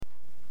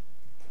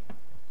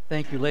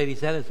Thank you,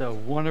 ladies. That is a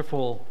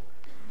wonderful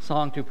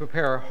song to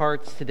prepare our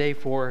hearts today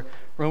for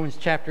Romans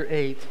chapter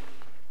 8.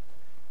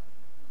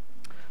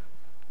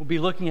 We'll be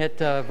looking at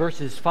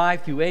verses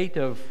 5 through 8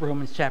 of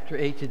Romans chapter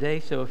 8 today,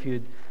 so if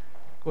you'd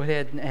go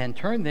ahead and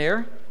turn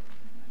there.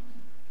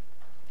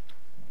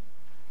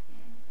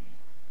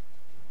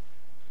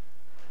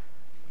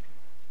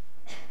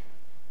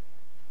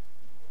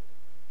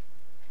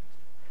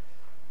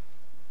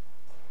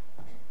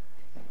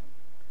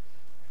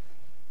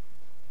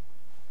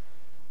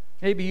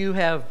 Maybe you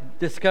have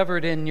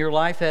discovered in your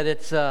life that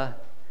it's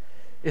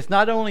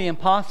not only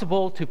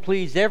impossible to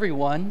please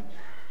everyone,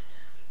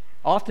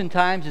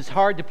 oftentimes it's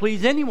hard to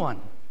please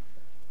anyone.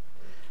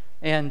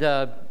 And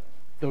the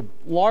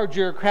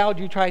larger crowd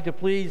you try to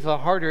please, the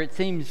harder it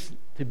seems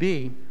to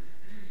be.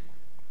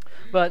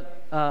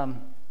 But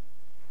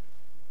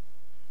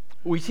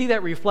we see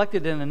that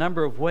reflected in a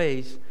number of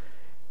ways.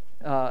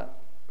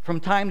 From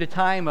time to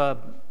time, a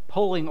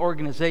polling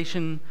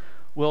organization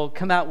will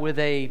come out with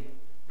a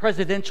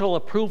presidential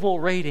approval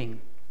rating.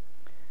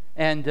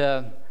 And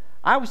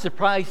I was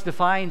surprised to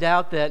find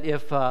out that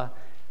if a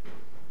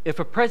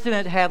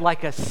president had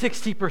like a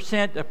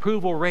 60%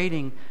 approval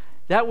rating,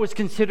 that was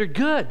considered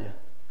good.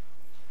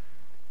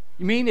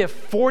 You mean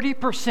if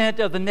 40%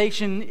 of the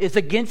nation is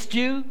against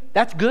you,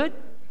 that's good?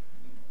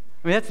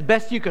 I mean, that's the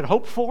best you could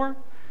hope for?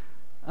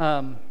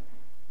 So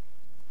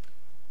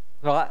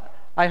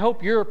I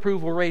hope your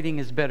approval rating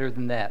is better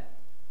than that.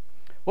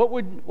 What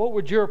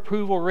would your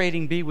approval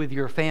rating be with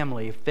your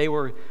family if they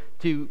were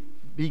to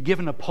be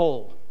given a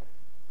poll?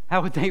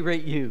 How would they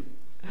rate you?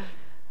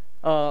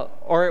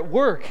 Or at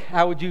work,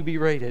 how would you be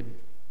rated?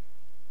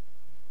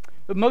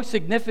 But most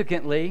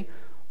significantly,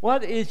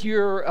 what is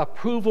your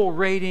approval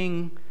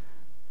rating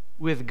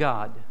with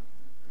God?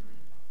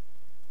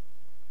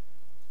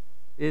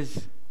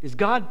 Is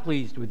God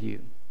pleased with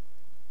you?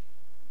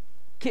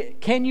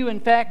 Can you in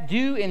fact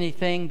do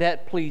anything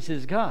that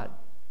pleases God?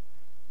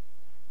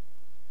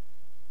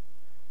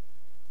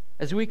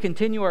 As we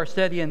continue our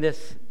study in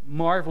this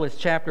marvelous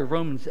chapter of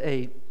Romans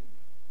 8,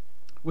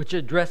 which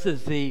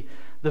addresses the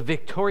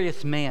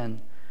victorious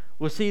man,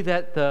 we'll see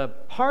that the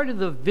part of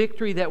the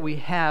victory that we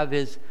have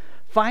is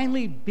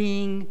finally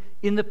being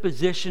in the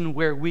position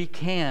where we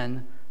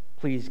can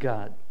please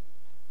God.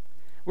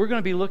 We're going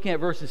to be looking at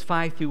verses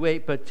 5 through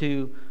 8, but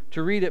to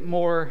read it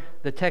more,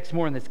 the text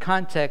more in this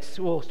context,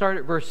 we'll start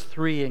at verse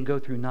 3 and go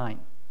through 9.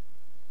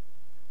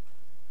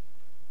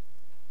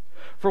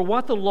 For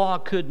what the law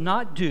could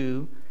not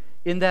do,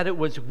 in that it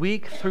was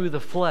weak through the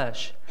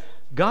flesh,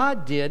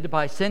 God did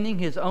by sending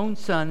His own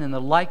Son in the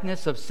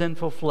likeness of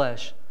sinful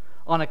flesh.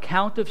 On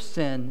account of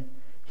sin,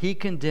 He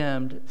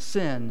condemned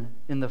sin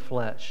in the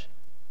flesh,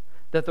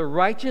 that the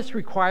righteous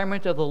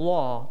requirement of the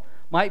law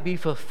might be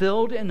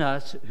fulfilled in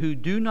us who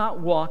do not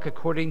walk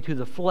according to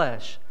the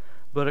flesh,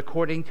 but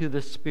according to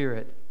the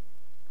Spirit.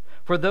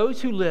 For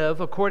those who live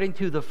according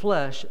to the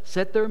flesh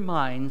set their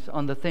minds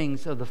on the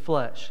things of the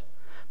flesh,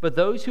 but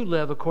those who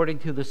live according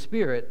to the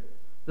Spirit,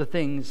 the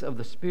things of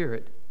the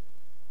Spirit.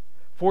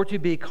 For to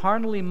be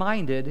carnally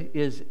minded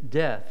is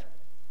death,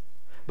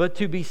 but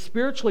to be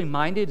spiritually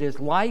minded is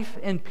life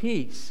and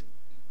peace,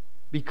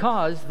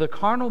 because the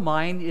carnal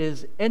mind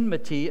is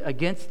enmity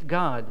against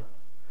God.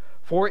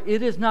 For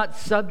it is not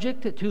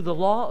subject to the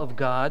law of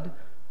God,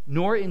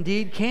 nor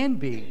indeed can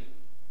be.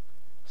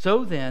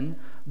 So then,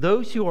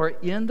 those who are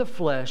in the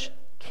flesh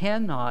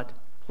cannot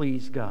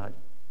please God.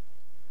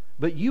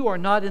 But you are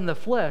not in the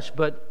flesh,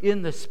 but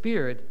in the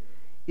Spirit,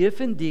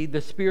 if indeed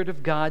the Spirit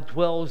of God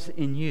dwells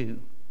in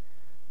you.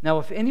 Now,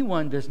 if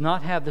anyone does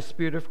not have the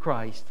Spirit of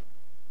Christ,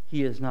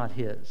 he is not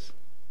His.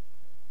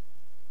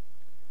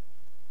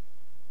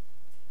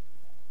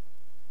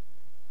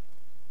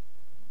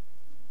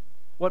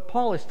 What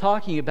Paul is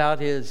talking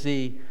about is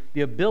the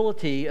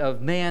ability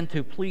of man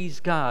to please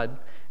God.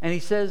 And he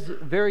says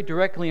very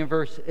directly in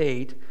verse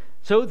 8,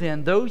 so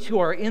then, those who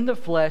are in the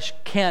flesh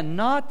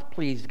cannot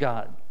please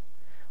God.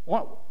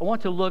 I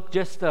want to look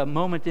just a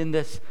moment in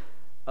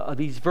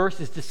these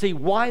verses to see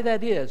why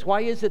that is.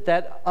 Why is it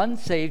that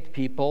unsaved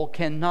people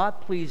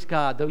cannot please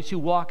God? Those who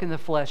walk in the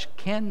flesh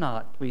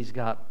cannot please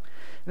God.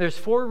 And there's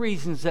 4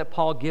 reasons that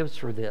Paul gives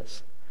for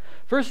this.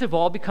 First of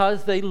all,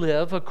 because they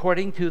live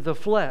according to the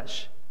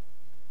flesh.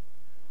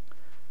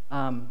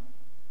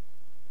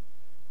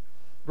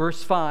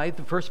 Verse 5,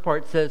 the first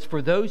part says,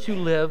 for those who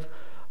live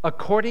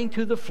according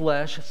to the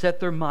flesh set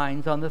their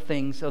minds on the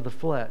things of the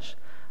flesh.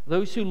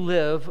 Those who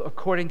live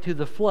according to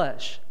the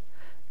flesh.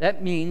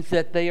 That means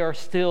that they are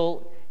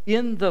still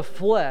in the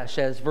flesh,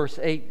 as verse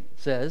 8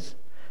 says.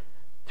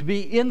 To be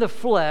in the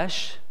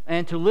flesh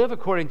and to live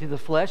according to the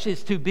flesh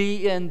is to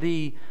be in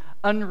the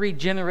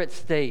unregenerate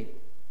state.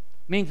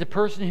 It means a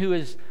person who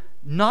is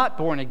not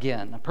born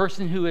again, a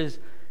person who is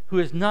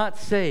not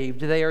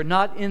saved. They are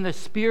not in the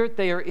Spirit,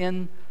 they are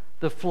in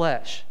the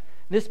flesh.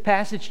 This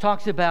passage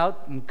talks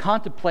about and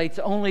contemplates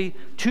only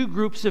 2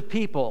 groups of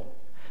people.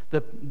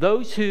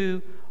 Those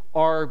who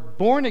are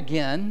born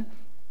again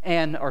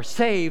and are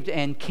saved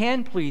and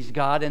can please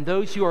God, and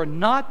those who are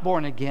not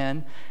born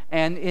again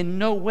and in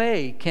no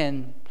way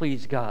can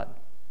please God.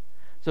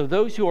 So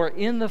those who are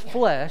in the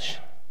flesh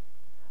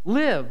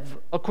live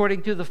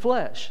according to the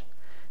flesh.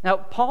 Now,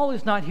 Paul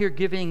is not here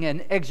giving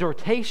an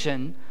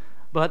exhortation,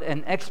 but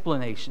an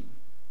explanation.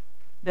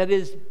 That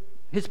is,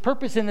 his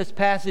purpose in this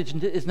passage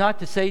is not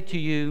to say to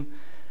you,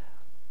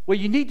 well,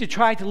 you need to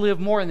try to live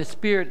more in the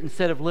Spirit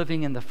instead of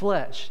living in the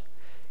flesh.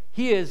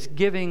 He is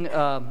giving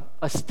a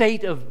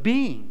state of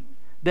being,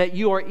 that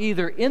you are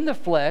either in the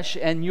flesh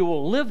and you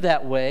will live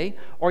that way,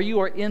 or you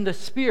are in the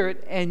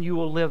Spirit and you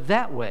will live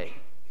that way.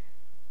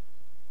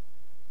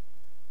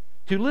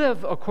 To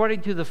live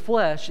according to the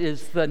flesh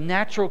is the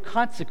natural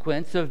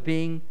consequence of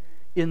being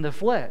in the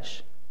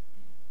flesh.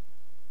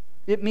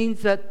 It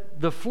means that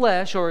the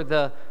flesh, or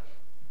the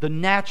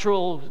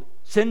natural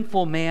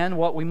sinful man,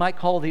 what we might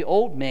call the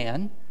old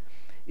man,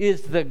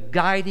 is the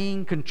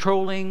guiding,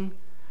 controlling,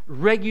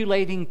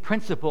 regulating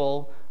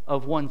principle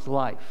of one's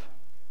life.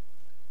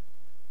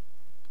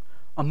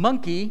 A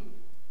monkey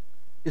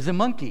is a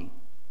monkey.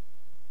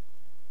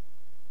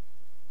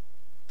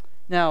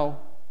 Now,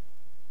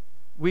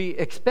 we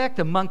expect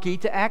a monkey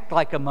to act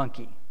like a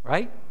monkey,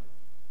 right?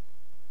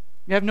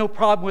 You have no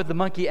problem with the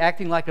monkey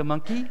acting like a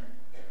monkey.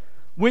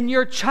 When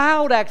your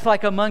child acts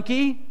like a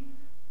monkey,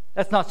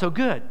 that's not so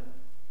good.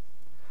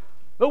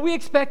 But we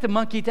expect a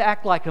monkey to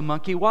act like a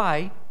monkey.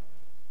 Why?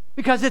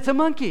 Because it's a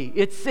monkey.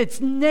 It's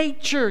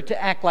nature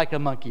to act like a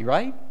monkey,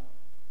 right?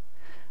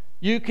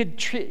 You can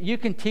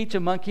teach a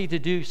monkey to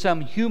do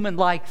some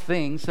human-like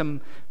thing,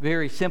 some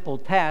very simple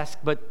task,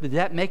 but did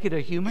that make it a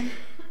human?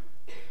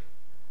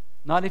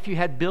 Not if you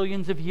had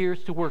billions of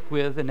years to work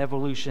with in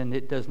evolution.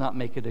 It does not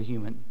make it a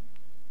human.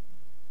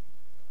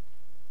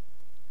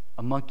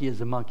 A monkey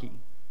is a monkey.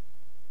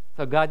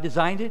 So God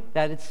designed it,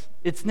 that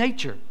it's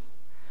nature.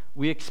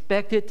 We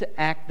expect it to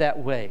act that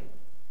way.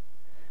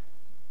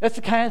 That's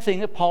the kind of thing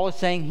that Paul is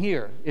saying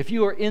here. If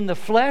you are in the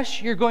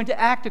flesh, you're going to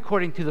act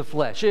according to the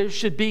flesh. There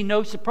should be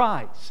no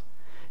surprise.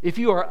 If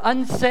you are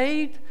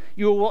unsaved,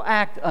 you will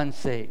act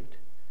unsaved.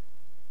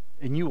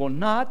 And you will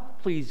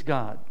not please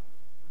God.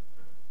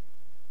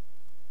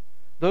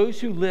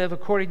 Those who live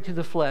according to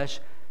the flesh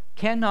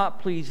cannot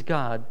please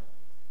God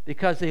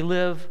because they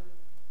live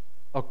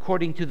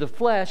according to the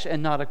flesh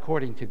and not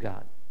according to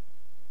God.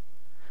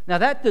 Now,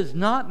 that does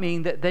not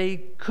mean that they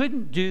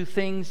couldn't do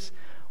things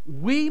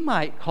we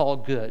might call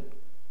good.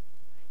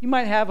 You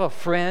might have a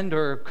friend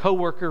or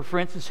coworker, for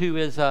instance,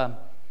 who's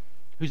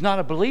not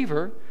a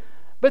believer,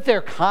 but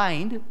they're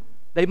kind.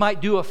 They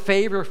might do a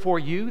favor for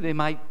you. They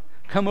might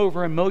come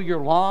over and mow your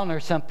lawn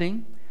or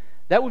something.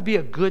 That would be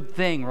a good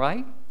thing,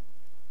 right?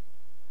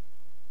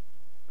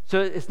 So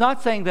it's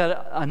not saying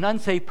that an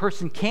unsaved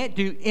person can't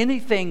do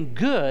anything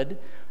good.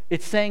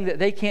 It's saying that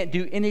they can't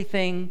do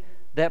anything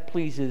that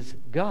pleases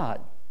God.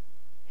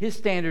 His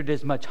standard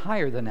is much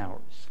higher than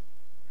ours.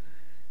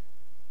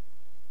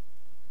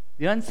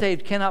 The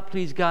unsaved cannot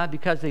please God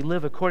because they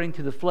live according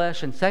to the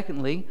flesh, and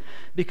secondly,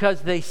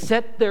 because they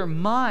set their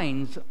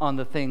minds on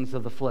the things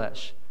of the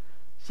flesh.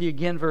 See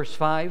again verse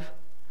 5.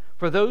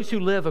 For those who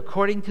live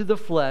according to the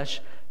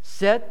flesh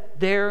set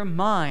their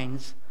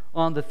minds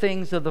on the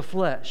things of the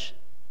flesh.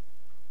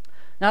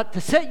 Now,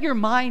 to set your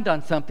mind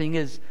on something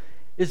is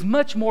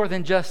much more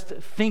than just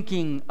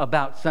thinking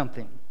about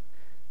something.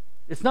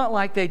 It's not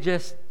like they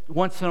just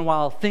once in a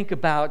while think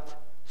about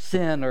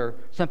sin or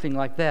something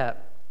like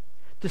that.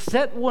 To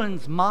set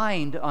one's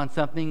mind on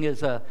something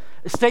is a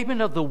statement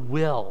of the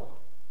will.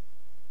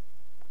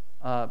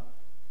 It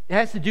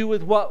has to do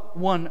with what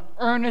one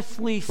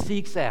earnestly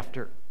seeks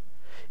after.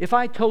 If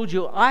I told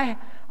you, I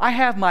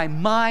have my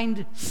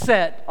mind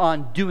set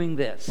on doing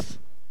this.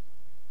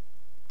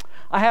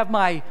 I have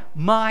my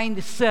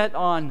mind set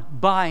on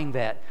buying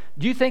that.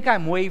 Do you think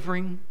I'm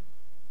wavering?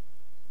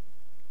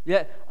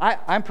 Yeah,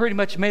 I'm pretty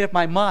much made up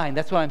my mind.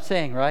 That's what I'm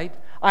saying, right?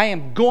 I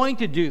am going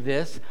to do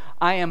this.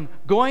 I am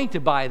going to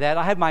buy that.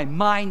 I have my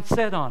mind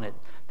set on it.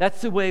 That's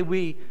the way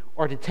we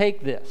are to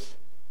take this.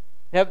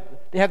 They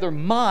have their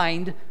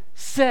mind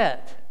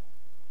set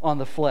on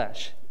the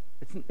flesh.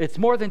 It's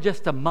more than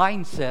just a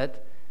mindset.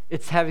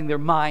 It's having their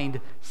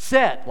mind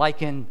set,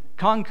 like in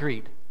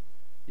concrete.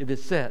 It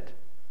is set.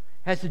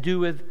 It has to do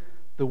with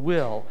the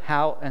will,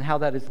 how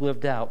that is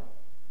lived out.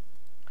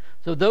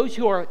 So those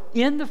who are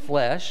in the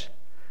flesh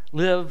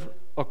live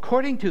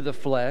according to the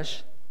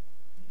flesh,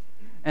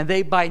 and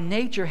they by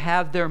nature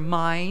have their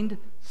mind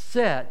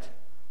set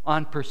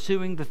on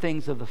pursuing the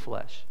things of the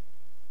flesh.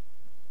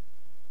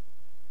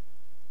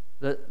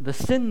 The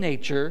sin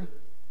nature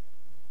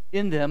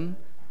in them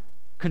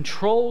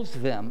controls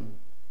them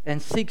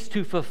and seeks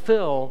to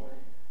fulfill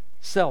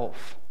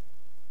self.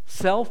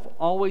 Self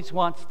always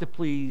wants to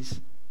please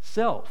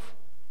self,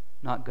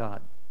 not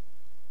God.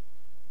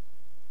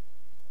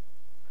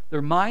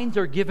 Their minds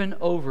are given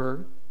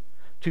over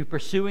to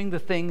pursuing the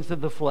things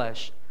of the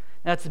flesh.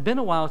 Now, it's been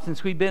a while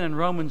since we've been in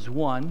Romans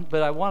 1,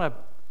 but I want to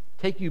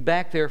take you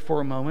back there for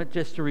a moment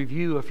just to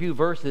review a few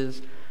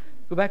verses.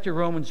 Go back to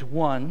Romans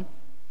 1,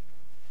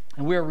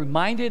 and we are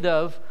reminded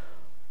of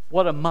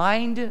what a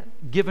mind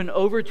given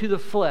over to the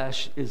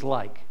flesh is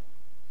like.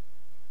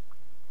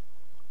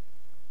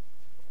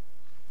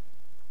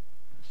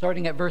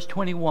 Starting at verse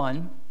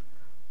 21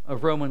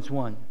 of Romans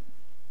 1.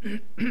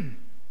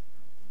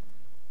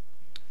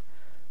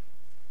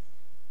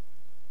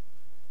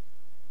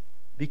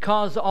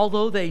 Because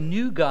although they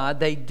knew God,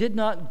 they did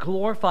not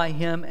glorify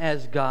Him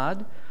as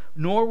God,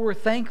 nor were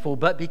thankful,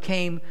 but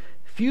became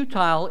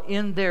futile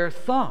in their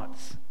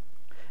thoughts,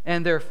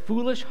 and their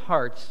foolish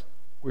hearts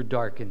were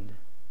darkened.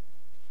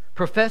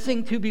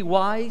 Professing to be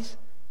wise,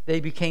 they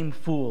became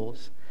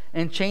fools,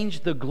 and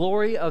changed the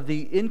glory of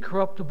the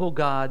incorruptible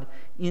God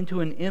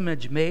into an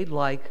image made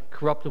like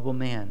corruptible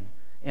man,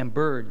 and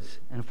birds,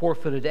 and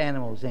four-footed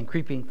animals, and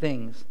creeping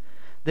things.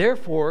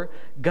 Therefore,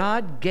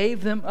 God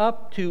gave them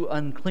up to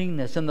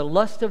uncleanness and the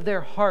lust of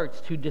their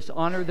hearts to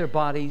dishonor their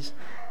bodies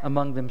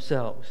among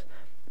themselves.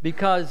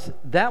 Because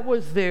that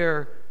was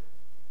their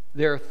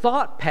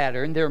thought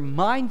pattern, their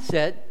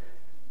mindset,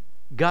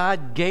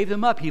 God gave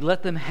them up. He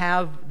let them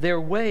have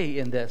their way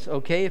in this.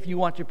 Okay, if you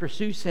want to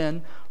pursue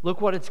sin, look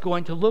what it's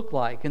going to look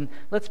like. And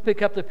let's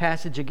pick up the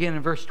passage again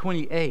in verse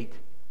 28.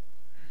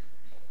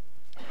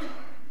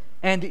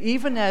 And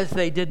even as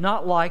they did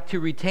not like to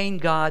retain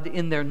God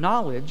in their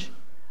knowledge,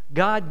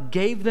 God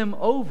gave them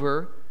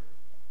over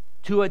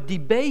to a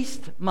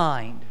debased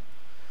mind,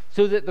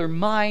 so that their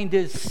mind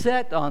is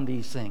set on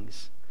these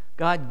things.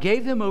 God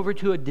gave them over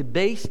to a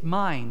debased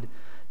mind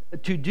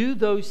to do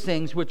those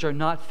things which are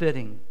not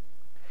fitting.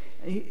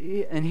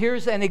 And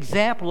here's an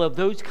example of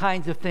those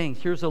kinds of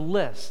things. Here's a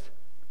list.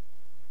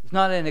 It's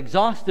not an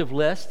exhaustive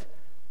list,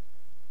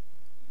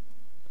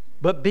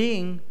 but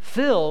being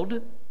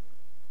filled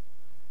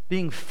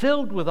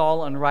with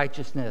all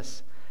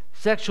unrighteousness,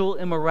 sexual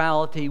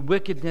immorality,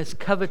 wickedness,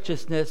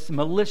 covetousness,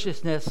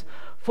 maliciousness,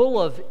 full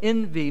of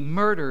envy,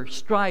 murder,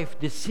 strife,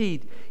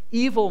 deceit,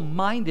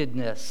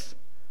 evil-mindedness.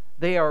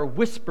 They are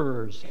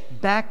whisperers,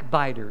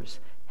 backbiters,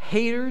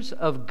 haters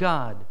of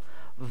God,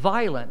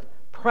 violent,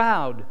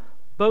 proud,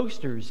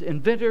 boasters,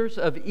 inventors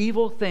of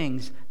evil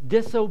things,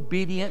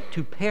 disobedient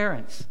to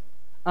parents,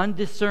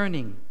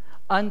 undiscerning,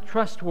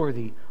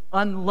 untrustworthy,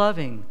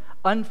 unloving,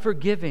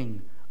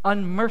 unforgiving,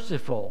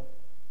 unmerciful,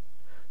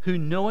 who,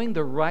 knowing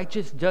the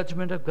righteous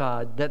judgment of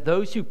God, that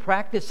those who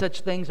practice such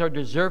things are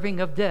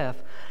deserving of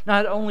death,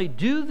 not only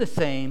do the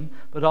same,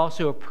 but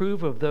also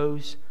approve of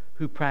those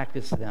who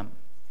practice them.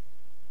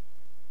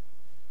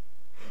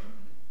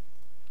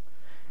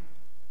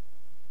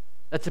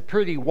 That's a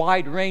pretty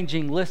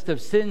wide-ranging list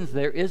of sins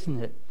there,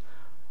 isn't it?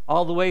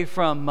 All the way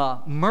from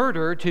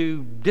murder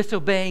to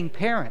disobeying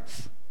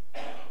parents.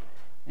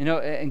 You know,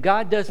 and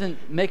God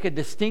doesn't make a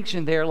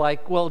distinction there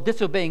like, well,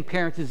 disobeying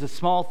parents is a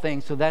small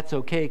thing, so that's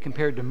okay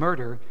compared to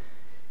murder.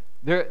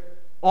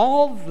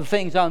 All the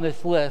things on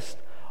this list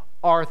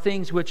are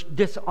things which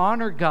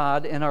dishonor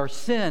God and are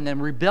sin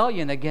and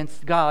rebellion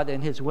against God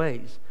and His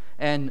ways,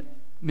 and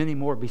many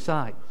more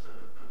besides.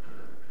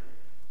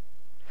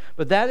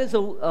 But that is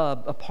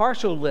a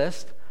partial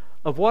list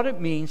of what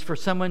it means for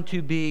someone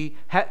to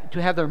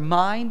have their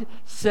mind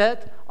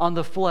set on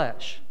the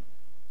flesh.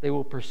 They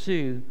will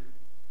pursue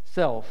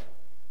self.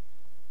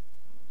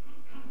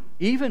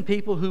 Even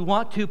people who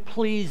want to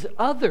please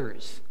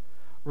others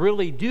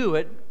really do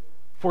it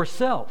for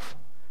self.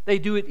 They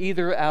do it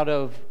either out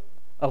of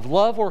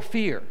love or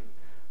fear.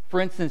 For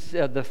instance,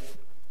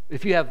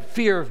 if you have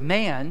fear of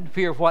man,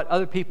 fear of what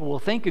other people will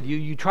think of you,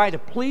 you try to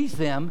please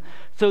them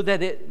so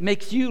that it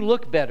makes you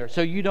look better,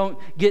 so you don't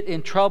get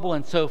in trouble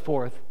and so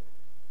forth.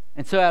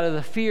 And so out of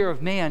the fear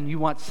of man, you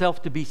want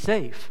self to be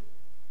safe.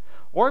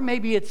 Or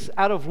maybe it's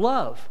out of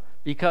love,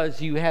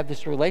 because you have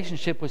this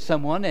relationship with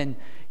someone and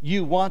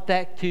you want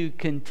that to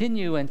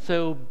continue, and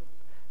so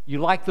you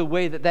like the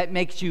way that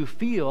makes you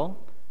feel,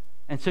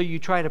 and so you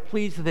try to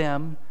please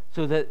them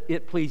so that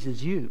it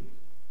pleases you.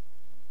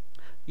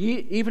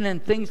 Even in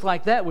things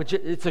like that, which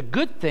it's a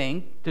good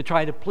thing to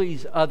try to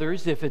please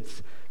others if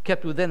it's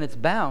kept within its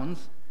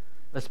bounds,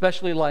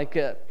 especially like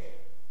a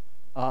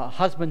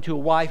husband to a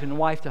wife and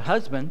wife to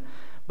husband,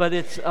 but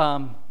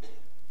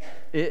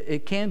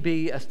it can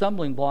be a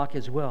stumbling block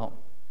as well.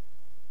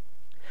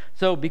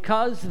 So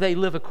because they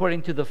live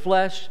according to the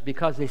flesh,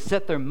 because they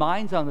set their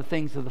minds on the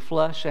things of the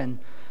flesh, and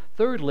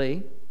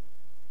thirdly,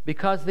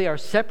 because they are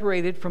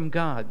separated from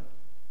God.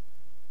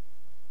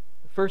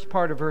 The first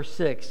part of verse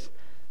 6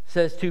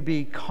 says to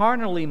be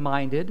carnally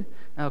minded.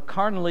 Now,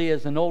 carnally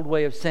is an old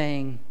way of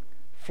saying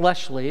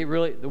fleshly.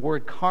 Really, the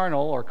word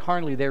carnal or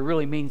carnally there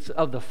really means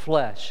of the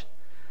flesh.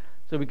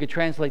 So we could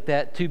translate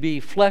that to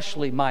be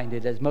fleshly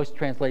minded, as most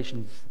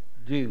translations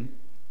do.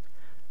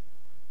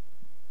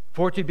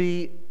 For to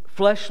be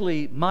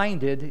fleshly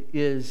minded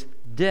is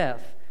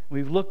death.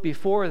 We've looked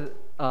before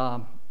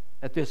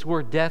at this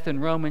word death in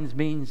Romans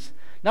means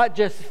not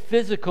just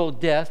physical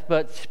death,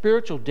 but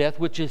spiritual death,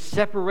 which is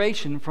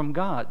separation from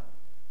God.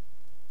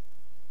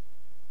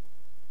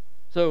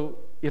 So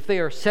if they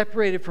are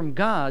separated from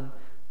God,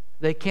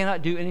 they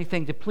cannot do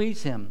anything to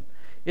please Him.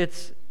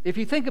 If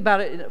you think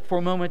about it for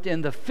a moment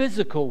in the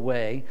physical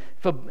way,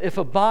 if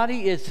a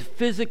body is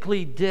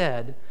physically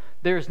dead,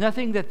 There's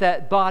nothing that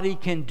that body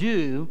can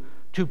do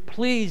to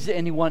please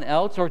anyone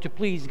else or to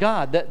please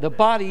God. The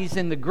body's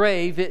in the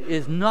grave. It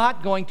is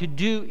not going to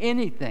do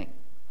anything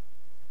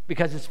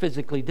because it's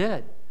physically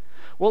dead.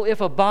 Well,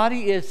 if a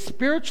body is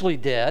spiritually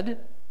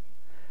dead,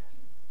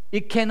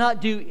 it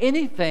cannot do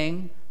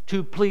anything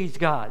to please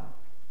God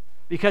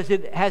because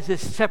it has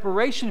this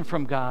separation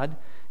from God,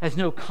 has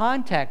no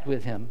contact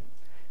with Him.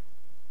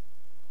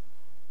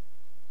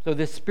 So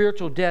this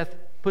spiritual death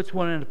puts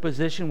one in a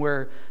position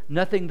where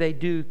nothing they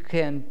do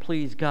can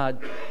please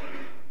God.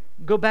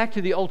 Go back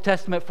to the Old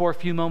Testament for a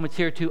few moments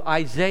here to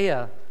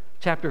Isaiah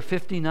chapter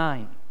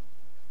 59.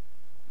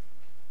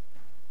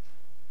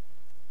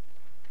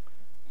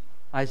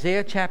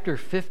 Isaiah chapter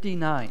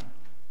 59.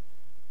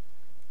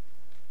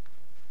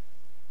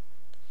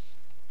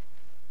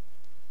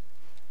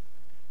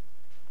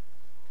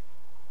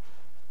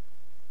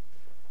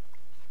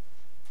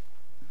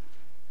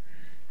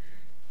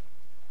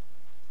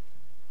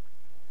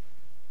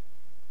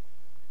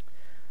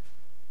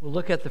 We'll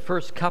look at the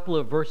first couple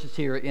of verses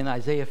here in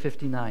Isaiah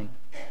 59.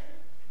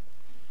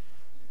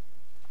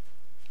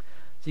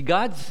 See,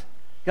 God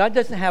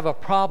doesn't have a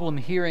problem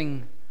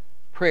hearing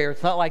prayer.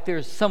 It's not like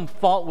there's some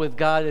fault with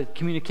God, that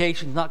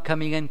communication's not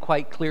coming in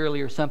quite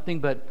clearly or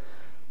something, but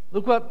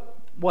look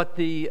what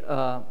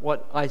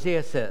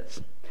Isaiah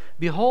says.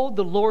 Behold,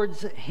 the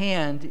Lord's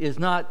hand is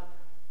not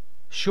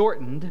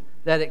shortened,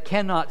 that it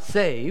cannot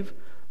save,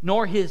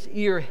 nor his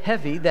ear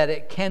heavy, that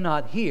it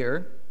cannot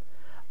hear,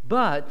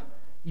 but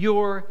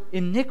your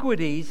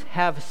iniquities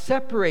have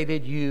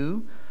separated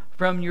you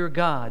from your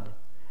God,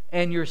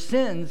 and your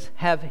sins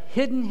have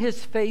hidden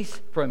his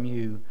face from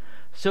you,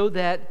 so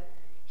that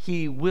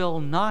he will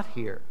not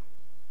hear.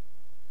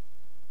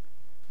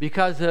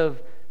 Because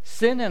of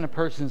sin in a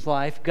person's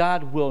life,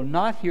 God will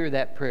not hear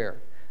that prayer.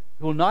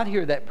 He will not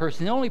hear that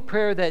person. The only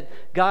prayer that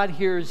God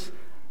hears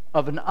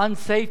of an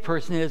unsaved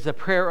person is a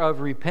prayer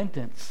of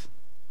repentance.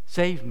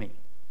 Save me.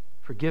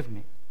 Forgive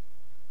me.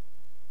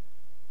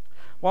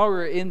 While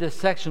we're in this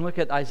section, look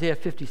at Isaiah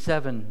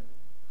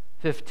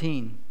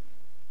 57:15.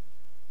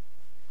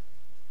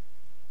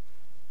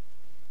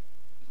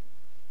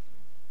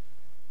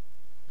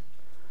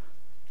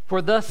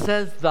 For thus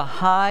says the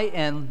high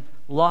and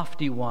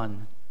lofty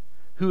one,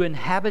 who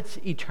inhabits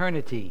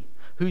eternity,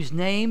 whose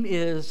name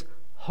is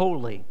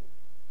holy.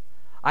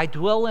 I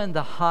dwell in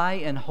the high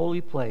and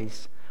holy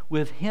place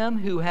with him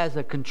who has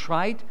a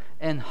contrite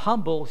and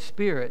humble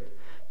spirit,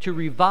 to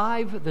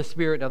revive the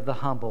spirit of the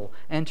humble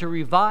and to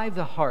revive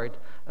the heart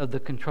of the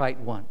contrite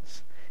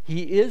ones.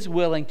 He is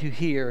willing to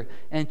hear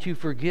and to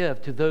forgive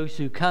to those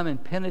who come in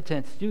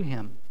penitence to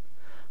him.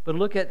 But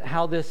look at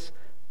how this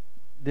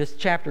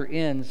chapter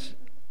ends.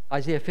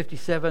 Isaiah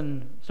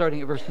 57,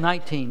 starting at verse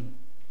 19.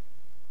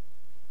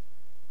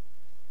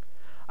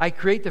 I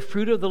create the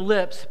fruit of the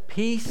lips,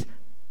 peace,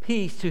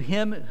 peace to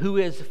him who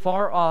is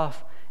far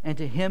off and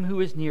to him who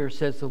is near,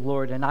 says the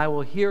Lord, and I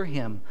will hear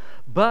him.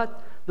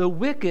 But the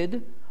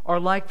wicked are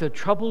like the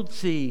troubled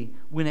sea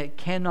when it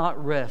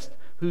cannot rest,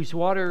 whose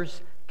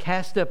waters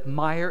cast up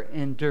mire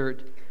and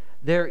dirt.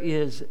 There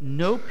is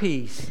no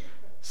peace,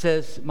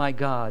 says my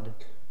God,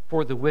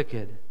 for the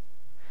wicked.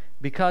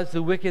 Because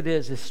the wicked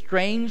is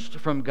estranged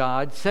from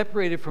God,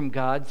 separated from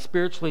God,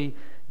 spiritually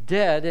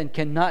dead, and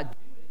cannot do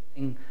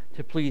anything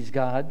to please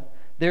God,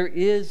 there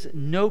is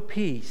no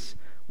peace,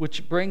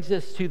 which brings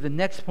us to the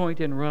next point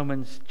in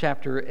Romans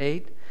chapter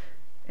 8,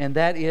 and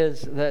that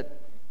is that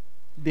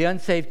the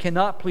unsaved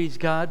cannot please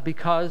God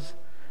because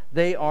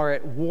they are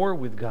at war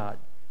with God.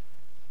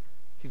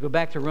 If you go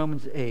back to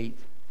Romans 8,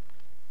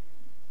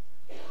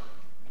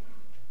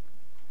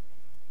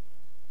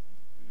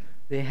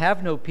 they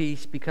have no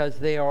peace because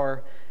they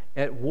are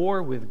at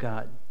war with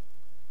God.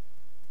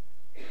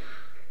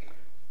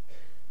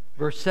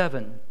 Verse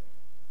 7.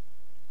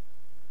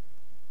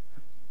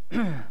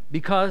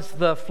 Because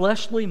the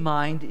fleshly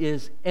mind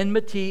is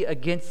enmity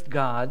against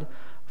God,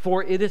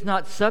 for it is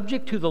not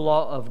subject to the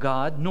law of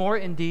God, nor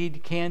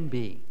indeed can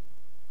be.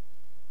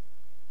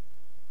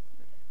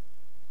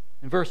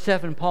 In verse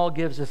 7, Paul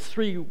gives us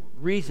 3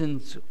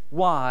 reasons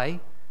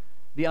why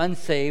the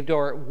unsaved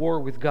are at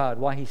war with God,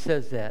 why he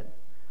says that.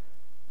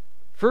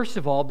 First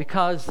of all,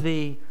 because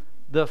the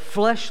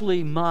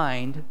fleshly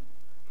mind,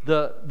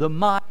 the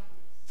mind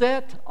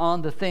set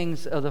on the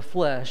things of the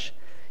flesh,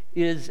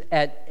 is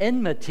at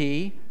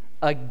enmity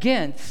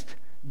against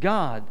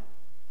God.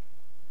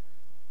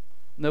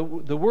 The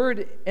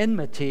word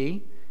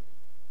enmity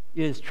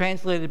is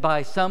translated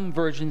by some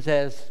versions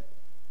as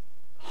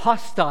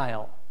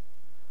hostile.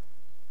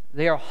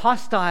 They are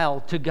hostile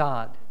to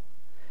God.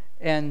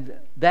 And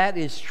that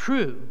is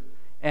true.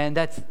 And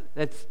that's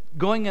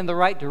going in the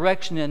right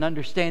direction and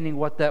understanding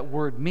what that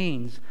word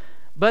means.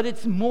 But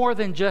it's more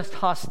than just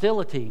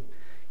hostility.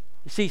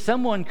 You see,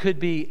 someone could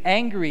be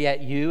angry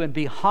at you and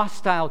be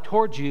hostile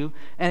towards you,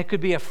 and it could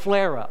be a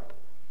flare-up.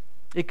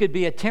 It could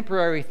be a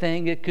temporary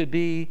thing. It could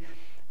be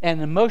an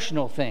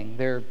emotional thing.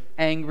 They're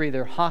angry,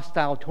 they're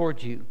hostile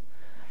towards you.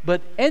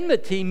 But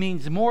enmity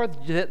means more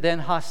than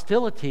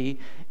hostility.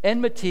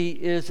 Enmity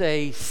is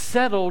a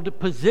settled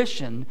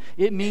position.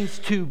 It means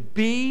to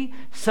be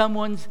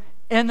someone's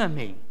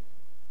enemy.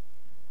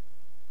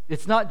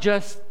 It's not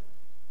just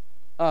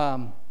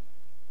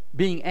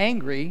being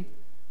angry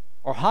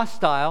or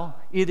hostile.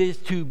 It is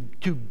to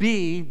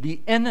be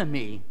the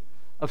enemy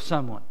of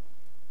someone.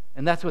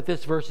 And that's what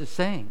this verse is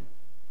saying.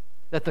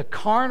 That the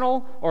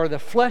carnal or the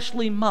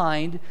fleshly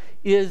mind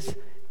is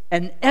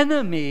an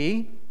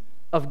enemy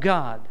of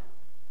God.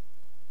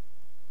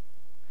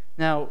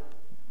 Now,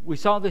 we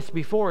saw this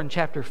before in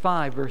chapter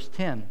 5, verse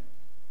 10.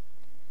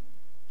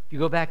 If you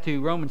go back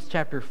to Romans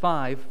chapter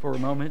 5 for a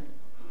moment.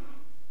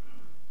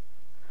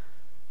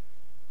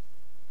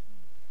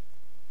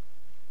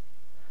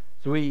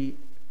 So we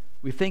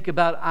think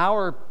about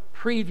our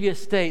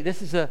previous state.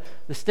 This is the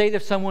state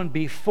of someone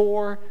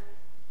before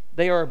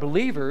they are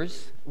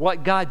believers,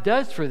 what God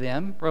does for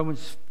them.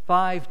 Romans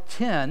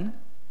 5:10.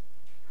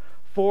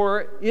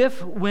 For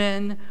if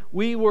when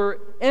we were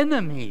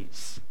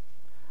enemies,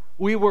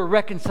 we were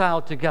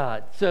reconciled to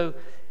God. So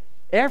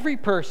every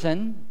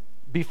person,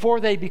 before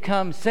they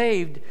become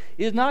saved,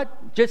 is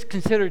not just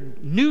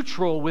considered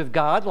neutral with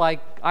God,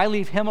 like I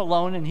leave him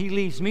alone and he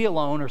leaves me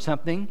alone or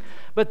something,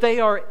 but they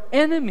are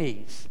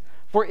enemies.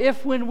 For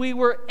if when we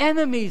were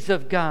enemies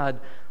of God,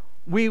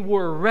 we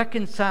were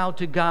reconciled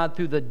to God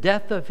through the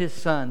death of his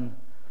Son,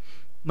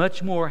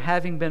 much more,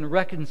 having been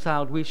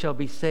reconciled, we shall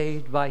be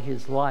saved by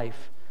his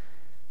life.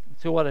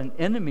 So what an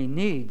enemy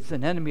needs,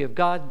 an enemy of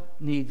God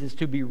needs, is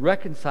to be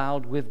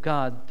reconciled with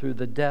God through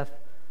the death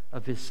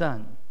of his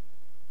Son.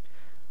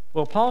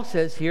 Well, Paul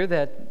says here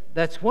that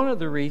that's one of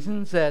the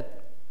reasons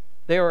that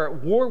they are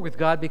at war with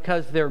God,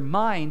 because their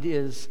mind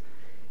is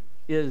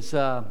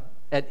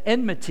at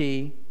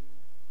enmity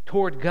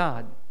toward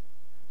God.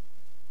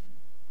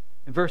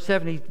 In verse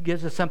 7, he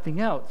gives us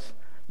something else.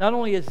 Not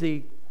only is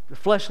the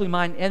fleshly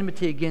mind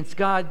enmity against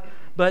God,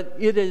 but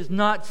it is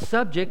not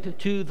subject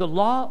to the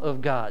law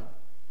of God.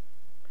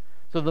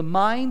 So the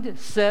mind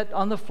set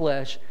on the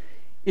flesh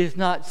is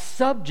not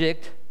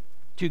subject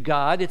to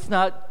God. It's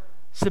not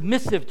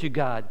submissive to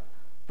God.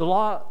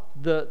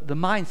 The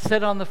mind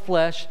set on the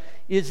flesh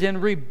is in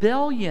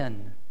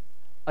rebellion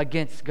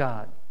against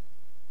God.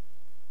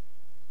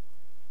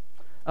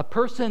 A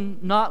person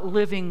not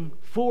living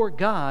for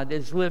God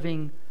is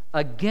living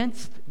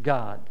against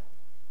God.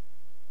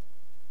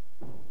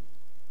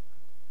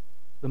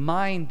 The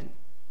mind,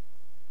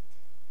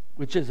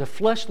 which is a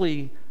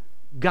fleshly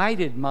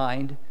guided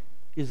mind,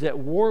 is at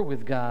war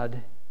with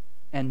God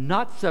and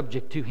not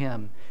subject to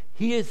him.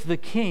 He is the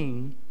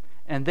king,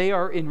 and they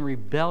are in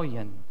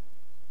rebellion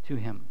to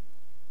him.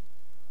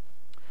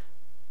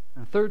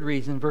 And the third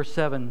reason, verse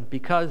 7,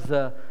 because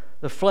the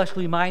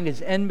fleshly mind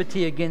is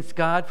enmity against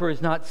God, for it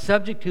is not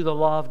subject to the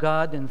law of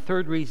God. And the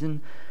third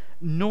reason,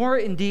 nor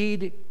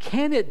indeed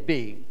can it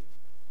be.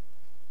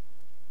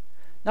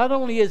 Not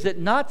only is it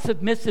not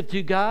submissive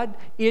to God,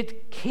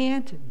 it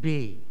can't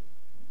be.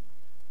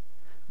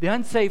 The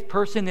unsaved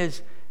person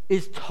is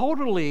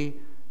totally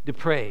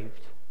depraved.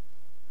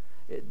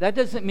 That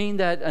doesn't mean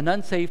that an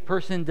unsaved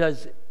person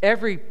does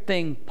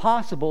everything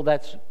possible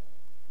that's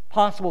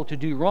possible to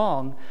do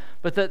wrong,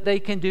 but that they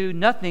can do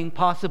nothing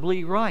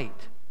possibly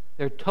right.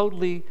 They're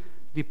totally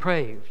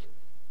depraved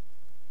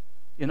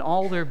in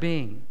all their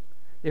being.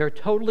 They are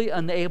totally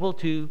unable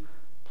to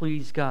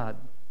please God.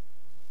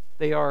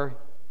 They are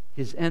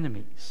his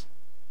enemies.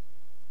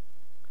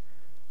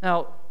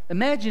 Now,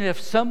 imagine if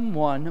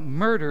someone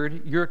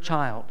murdered your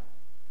child.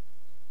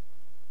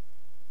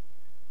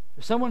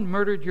 If someone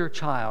murdered your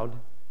child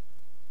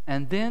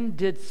and then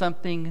did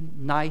something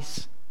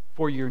nice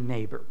for your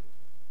neighbor,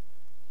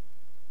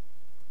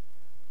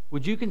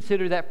 would you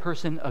consider that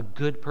person a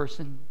good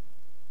person?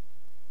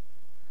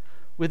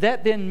 Would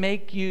that then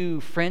make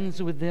you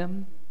friends with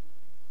them?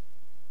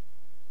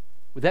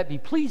 Would that be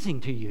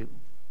pleasing to you?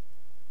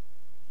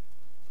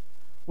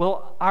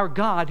 Well, our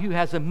God, who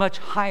has a much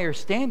higher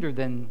standard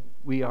than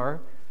we are,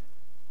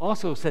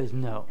 also says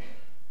no.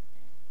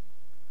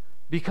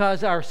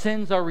 Because our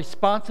sins are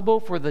responsible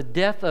for the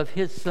death of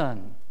his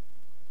Son.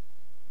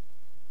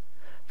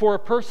 For a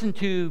person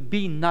to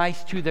be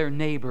nice to their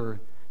neighbor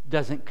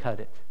doesn't cut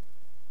it.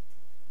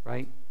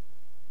 Right?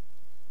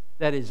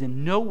 That is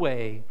in no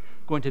way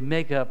going to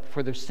make up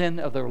for the sin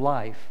of their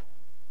life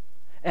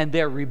and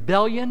their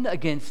rebellion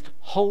against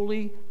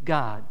holy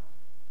God.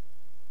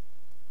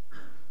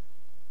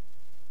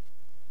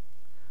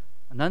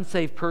 An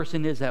unsaved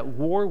person is at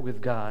war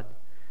with God.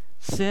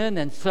 Sin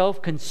and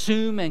self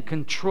consume and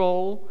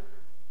control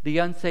the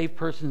unsaved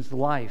person's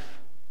life.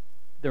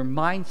 Their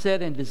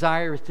mindset and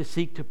desire is to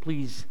seek to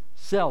please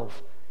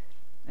self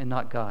and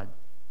not God.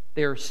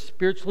 They are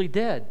spiritually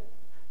dead.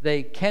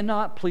 They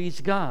cannot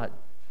please God.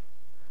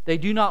 They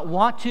do not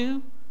want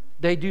to.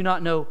 They do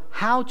not know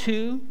how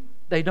to.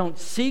 They don't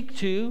seek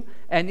to.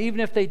 And even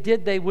if they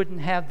did, they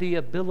wouldn't have the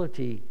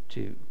ability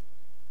to.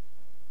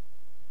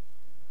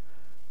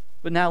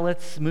 But now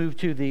let's move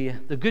to the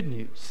good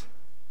news.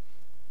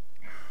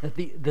 That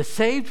the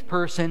saved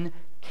person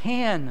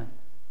can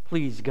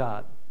please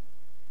God.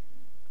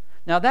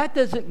 Now, that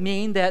doesn't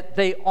mean that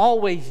they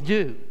always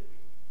do.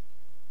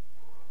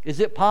 Is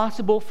it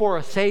possible for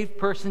a saved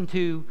person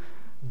to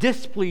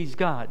displease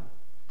God,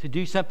 to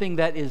do something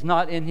that is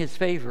not in His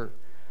favor?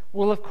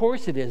 Well, of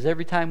course it is.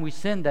 Every time we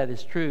sin, that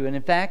is true. And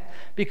in fact,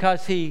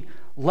 because He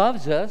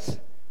loves us,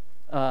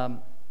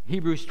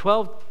 Hebrews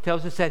 12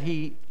 tells us that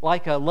He,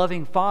 like a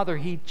loving father,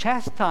 He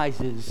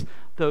chastises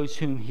those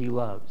whom He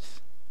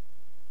loves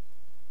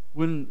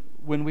when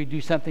we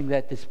do something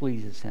that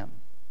displeases Him.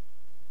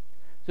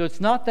 So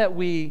it's not that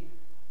we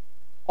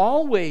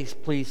always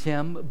please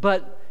Him,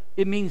 but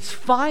it means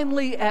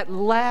finally, at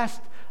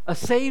last, a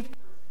saved person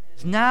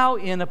is now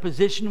in a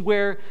position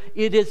where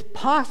it is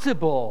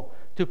possible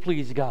to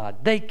please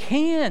God. They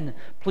can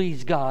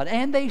please God,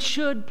 and they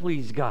should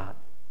please God.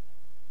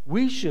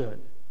 We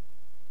should.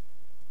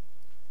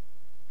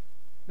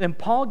 Then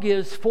Paul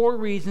gives 4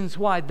 reasons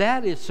why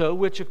that is so,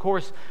 which of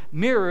course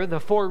mirror the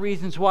 4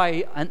 reasons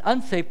why an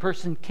unsaved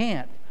person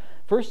can't.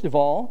 First of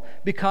all,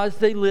 because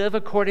they live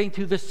according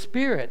to the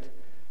Spirit.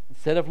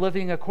 Instead of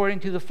living according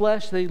to the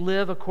flesh, they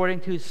live according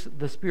to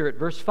the Spirit.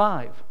 Verse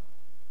 5.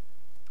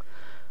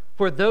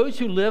 For those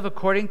who live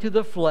according to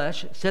the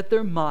flesh set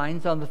their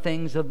minds on the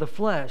things of the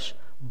flesh,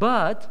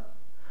 but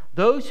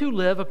those who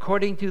live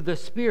according to the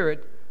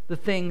Spirit, the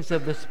things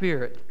of the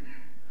Spirit.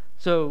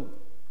 So,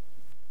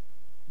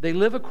 they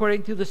live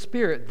according to the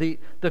Spirit.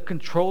 The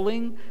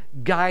controlling,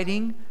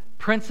 guiding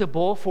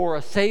principle for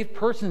a saved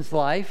person's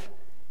life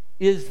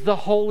is the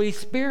Holy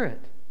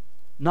Spirit.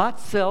 Not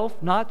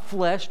self, not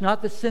flesh,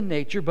 not the sin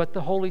nature, but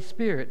the Holy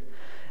Spirit.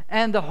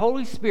 And the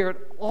Holy Spirit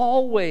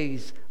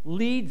always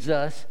leads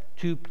us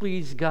to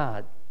please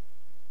God.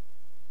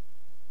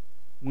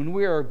 When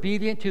we are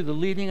obedient to the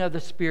leading of the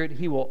Spirit,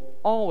 He will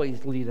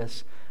always lead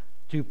us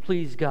to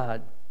please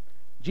God.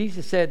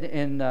 Jesus said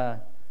in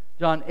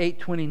John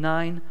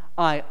 8:29,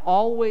 I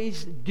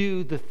always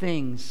do the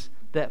things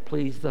that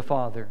please the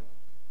Father.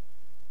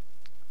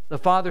 The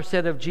Father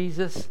said of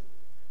Jesus,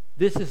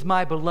 this is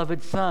my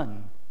beloved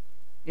Son,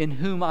 in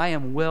whom I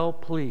am well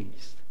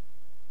pleased.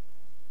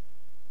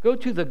 Go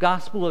to the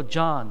Gospel of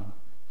John,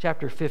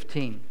 chapter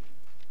 15.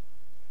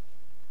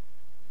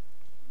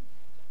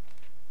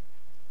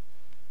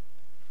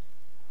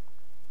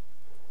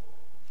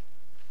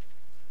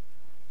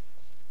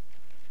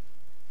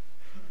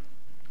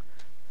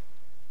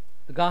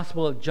 The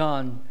Gospel of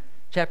John,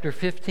 chapter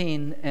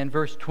 15 and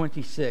verse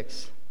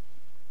 26.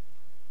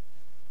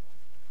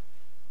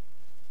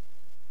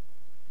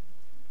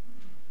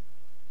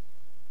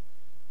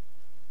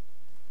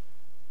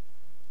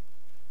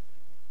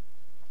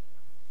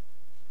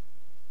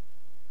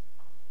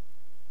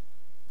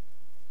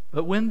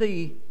 But when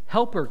the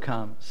Helper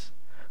comes,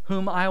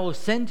 whom I will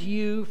send to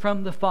you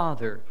from the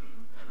Father,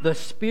 the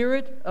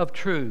Spirit of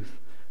truth,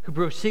 who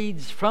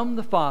proceeds from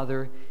the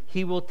Father,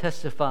 He will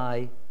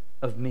testify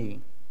of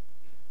me.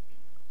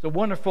 It's a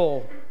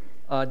wonderful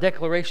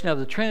declaration of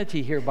the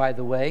Trinity here, by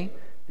the way,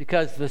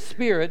 because the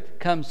Spirit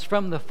comes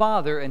from the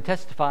Father and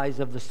testifies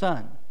of the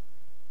Son.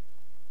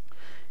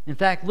 In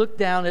fact, look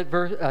down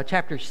at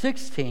chapter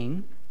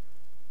 16,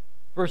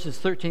 verses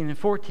 13 and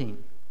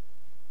 14.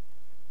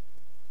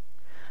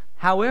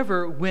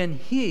 However, when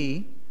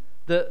He,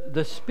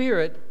 the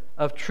Spirit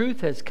of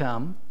truth has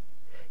come,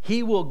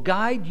 He will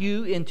guide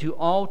you into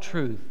all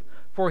truth.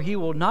 For He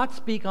will not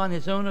speak on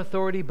His own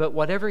authority, but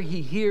whatever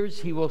He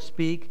hears He will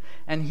speak,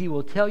 and He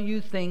will tell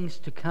you things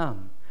to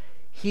come.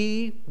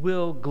 He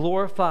will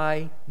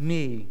glorify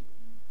me,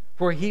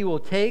 for He will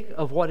take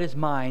of what is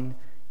mine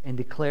and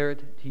declare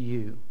it to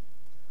you.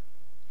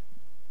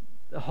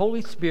 The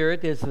Holy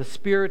Spirit is the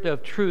Spirit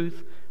of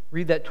truth.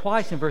 Read that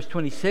twice in verse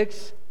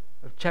 26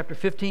 of chapter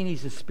 15.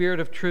 He's the Spirit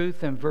of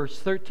truth. And verse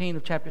 13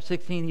 of chapter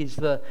 16, He's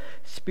the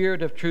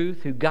Spirit of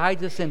truth who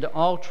guides us into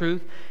all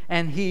truth.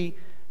 And He,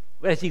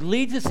 as He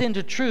leads us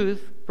into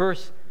truth,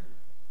 verse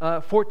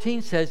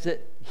 14 says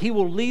that He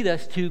will lead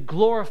us to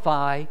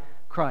glorify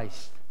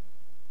Christ.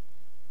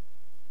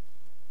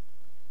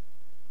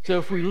 So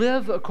if we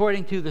live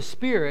according to the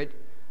Spirit,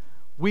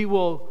 we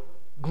will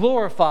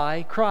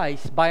glorify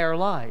Christ by our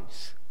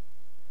lives.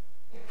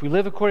 If we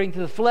live according to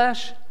the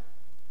flesh,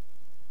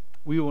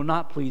 we will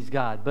not please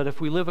God. But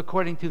if we live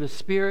according to the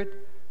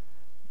Spirit,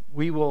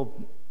 we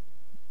will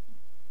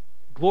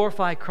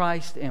glorify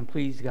Christ and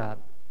please God.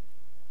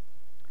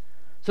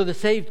 So the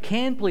saved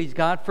can please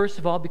God, first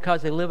of all,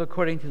 because they live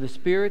according to the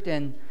Spirit,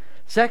 and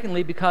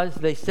secondly, because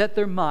they set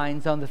their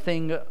minds on the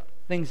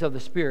things of the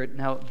Spirit.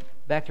 Now,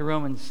 back to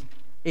Romans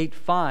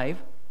 8:5.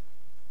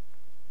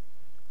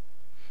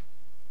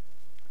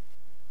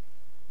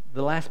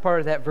 The last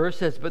part of that verse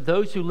says, but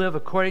those who live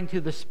according to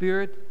the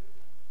Spirit,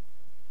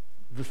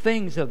 the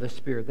things of the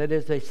Spirit. That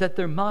is, they set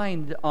their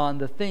mind on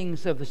the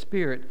things of the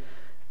Spirit.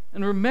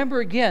 And remember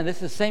again, this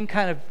is the same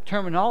kind of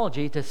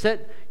terminology. To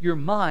set your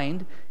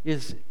mind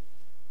is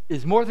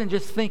more than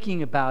just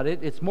thinking about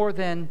it. It's more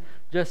than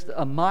just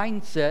a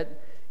mindset.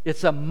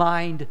 It's a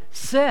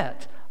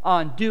mindset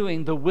on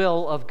doing the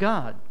will of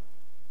God.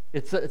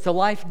 It's a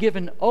life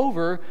given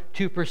over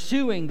to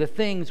pursuing the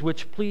things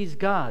which please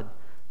God,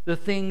 the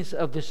things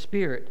of the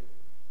Spirit.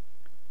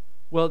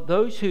 Well,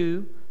 those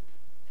who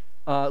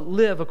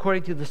live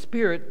according to the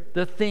Spirit,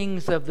 the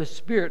things of the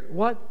Spirit.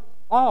 What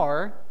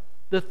are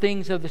the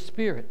things of the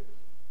Spirit?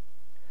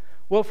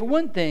 Well, for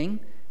one thing,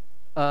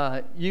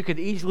 you could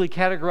easily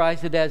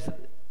categorize it as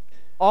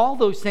all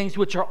those things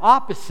which are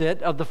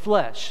opposite of the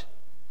flesh.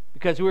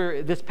 Because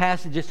this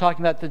passage is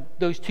talking about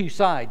those two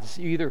sides.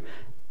 You either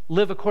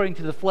live according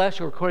to the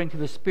flesh or according to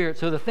the Spirit.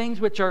 So the things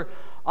which are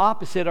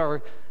opposite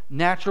are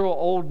natural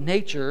old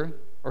nature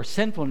or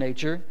sinful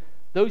nature.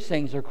 Those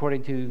things are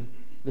according to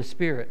the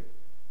Spirit.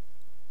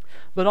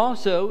 But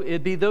also,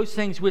 it'd be those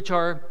things which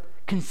are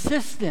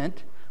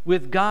consistent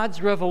with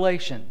God's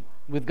revelation,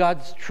 with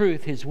God's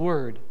truth, His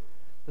Word.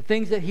 The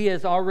things that He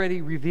has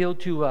already revealed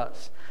to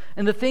us.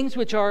 And the things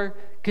which are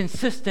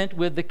consistent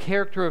with the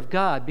character of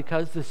God,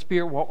 because the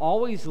Spirit will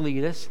always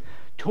lead us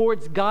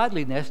towards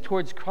godliness,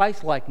 towards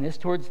Christ-likeness,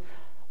 towards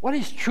what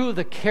is true of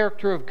the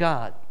character of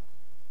God.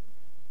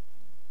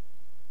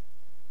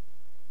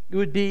 It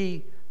would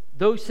be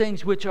those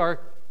things which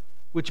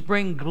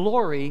bring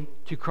glory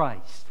to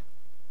Christ.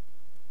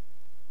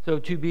 So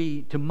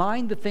to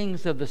mind the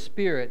things of the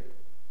Spirit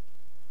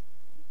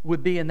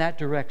would be in that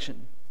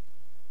direction.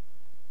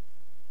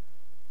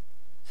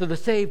 So the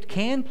saved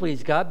can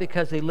please God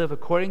because they live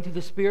according to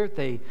the Spirit.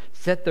 They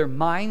set their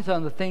minds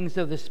on the things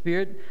of the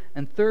Spirit.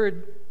 And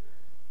third,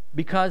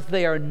 because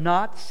they are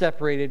not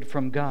separated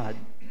from God.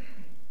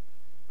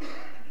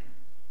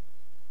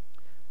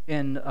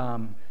 In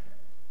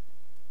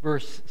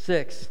verse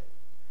 6,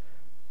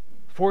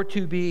 for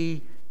to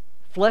be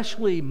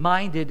fleshly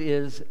minded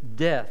is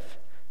death.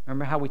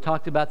 Remember how we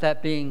talked about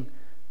that being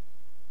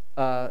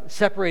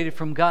separated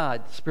from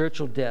God,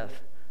 spiritual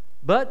death.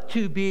 But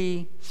to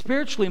be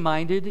spiritually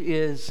minded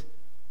is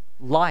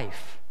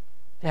life.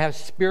 To have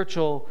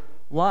spiritual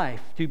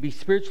life. To be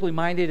spiritually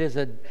minded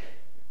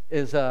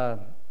is a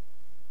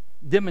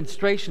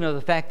demonstration of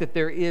the fact that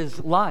there is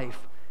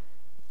life.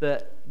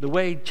 The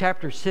way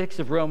chapter 6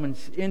 of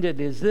Romans ended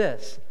is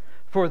this.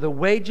 For the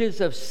wages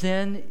of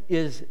sin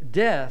is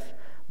death,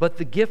 but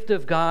the gift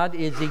of God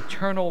is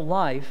eternal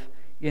life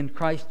in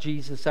Christ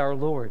Jesus our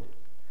Lord.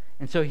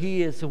 And so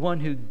He is the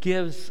one who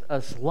gives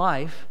us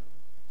life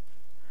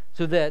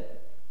so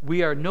that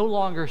we are no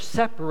longer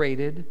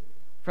separated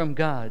from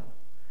God.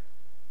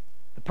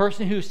 The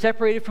person who is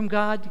separated from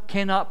God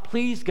cannot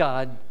please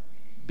God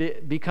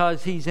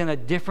because he's in a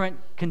different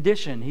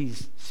condition.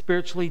 He's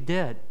spiritually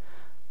dead.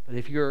 But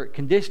if your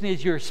condition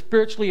is you're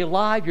spiritually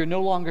alive, you're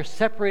no longer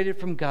separated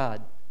from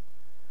God.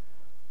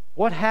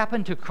 What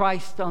happened to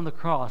Christ on the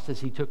cross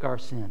as He took our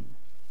sin?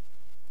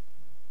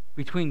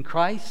 Between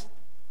Christ,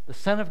 the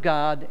Son of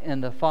God,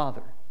 and the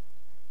Father,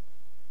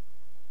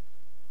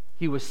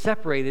 He was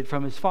separated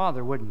from His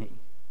Father, wouldn't He?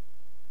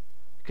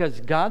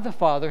 Because God the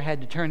Father had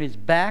to turn His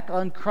back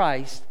on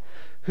Christ,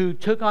 who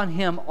took on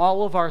Him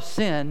all of our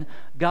sin.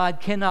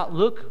 God cannot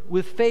look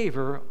with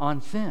favor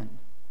on sin.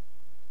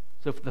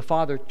 So the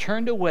Father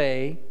turned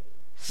away,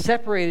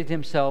 separated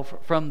Himself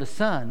from the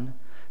Son,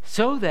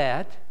 so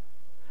that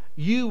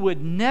you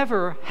would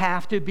never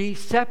have to be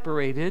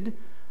separated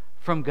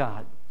from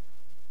God.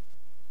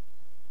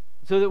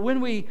 So that when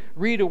we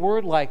read a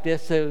word like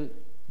this, so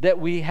that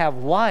we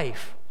have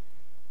life,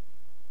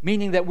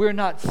 meaning that we're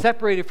not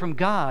separated from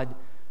God,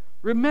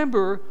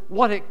 remember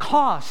what it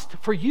cost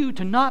for you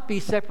to not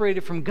be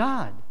separated from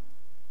God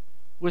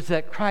was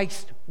that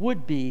Christ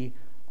would be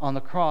on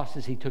the cross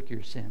as He took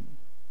your sin.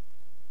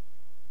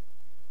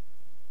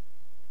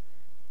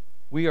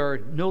 We are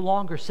no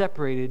longer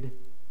separated,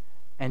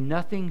 and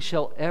nothing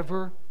shall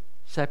ever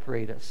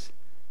separate us.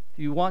 If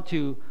you want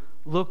to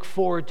look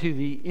forward to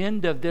the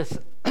end of this,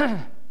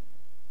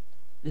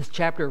 this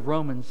chapter of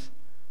Romans,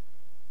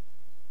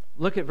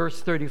 look at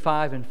verse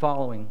 35 and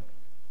following.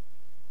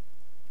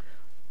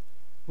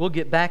 We'll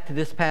get back to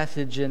this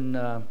passage and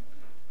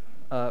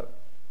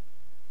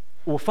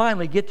we'll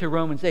finally get to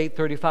Romans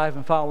 8:35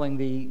 and following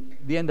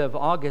the end of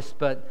August,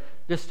 but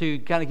just to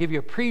kind of give you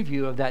a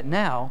preview of that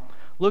now,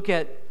 look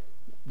at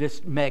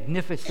this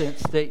magnificent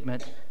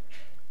statement,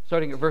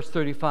 starting at verse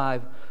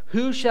 35.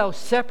 Who shall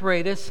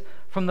separate us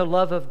from the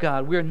love of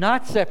God? We are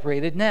not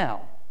separated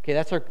now. Okay,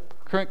 that's our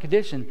current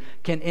condition.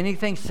 Can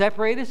anything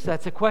separate us?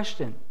 That's a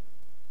question.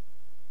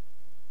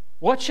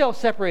 What shall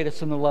separate us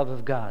from the love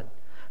of God?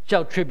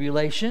 Shall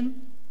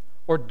tribulation,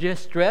 or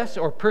distress,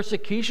 or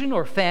persecution,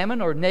 or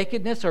famine, or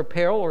nakedness, or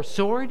peril, or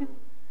sword?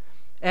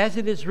 As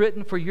it is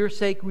written, for your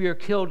sake we are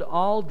killed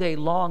all day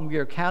long. We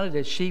are counted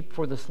as sheep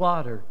for the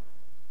slaughter.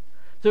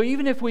 So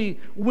even if we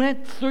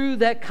went through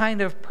that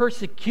kind of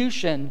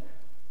persecution,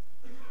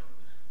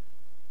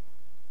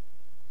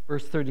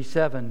 verse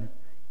 37,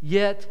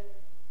 yet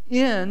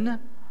in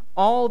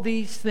all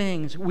these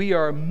things we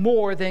are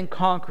more than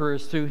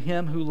conquerors through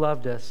Him who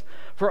loved us.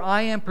 For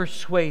I am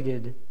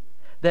persuaded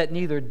that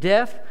neither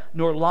death,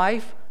 nor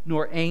life,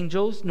 nor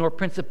angels, nor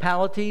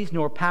principalities,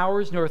 nor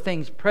powers, nor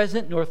things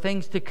present, nor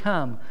things to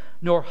come,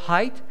 nor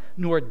height,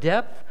 nor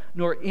depth,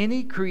 nor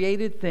any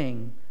created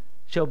thing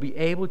shall be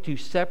able to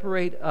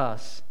separate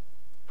us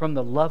from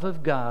the love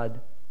of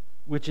God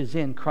which is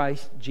in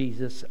Christ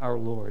Jesus our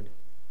Lord.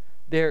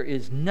 there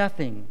is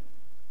nothing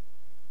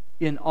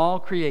in all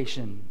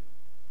creation,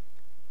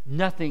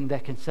 nothing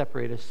that can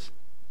separate us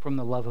from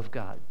the love of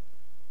God.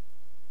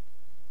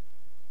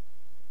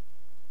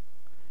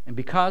 And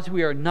because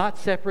we are not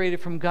separated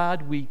from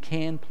God, we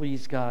can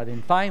please God.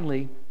 And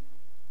finally,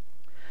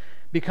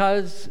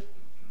 because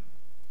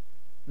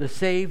the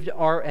saved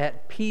are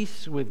at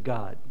peace with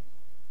God,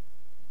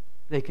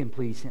 they can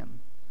please Him.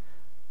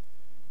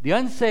 The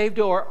unsaved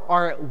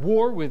are at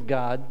war with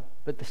God,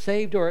 but the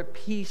saved are at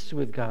peace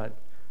with God.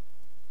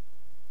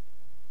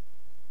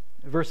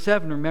 Verse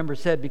 7, remember,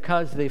 said,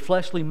 because the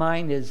fleshly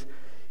mind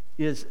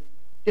is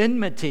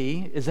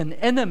enmity, is an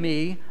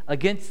enemy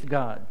against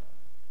God.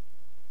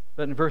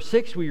 But in verse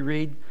 6 we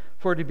read,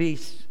 for to be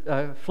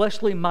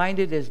fleshly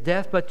minded is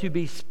death, but to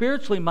be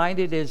spiritually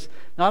minded is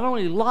not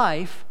only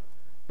life,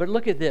 but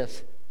look at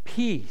this,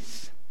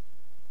 peace.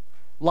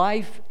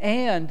 Life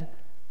and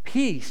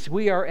peace.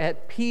 We are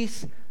at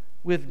peace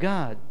with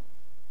God.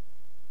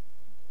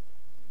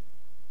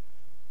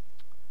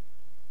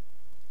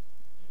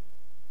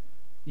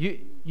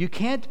 You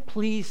can't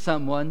please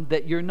someone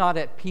that you're not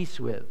at peace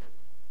with.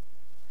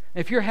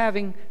 If you're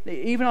having,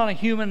 even on a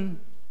human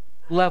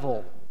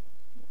level,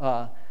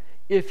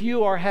 if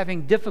you are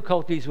having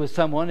difficulties with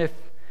someone, if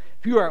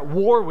you are at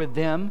war with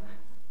them,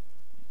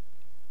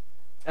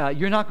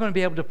 you're not going to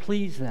be able to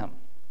please them.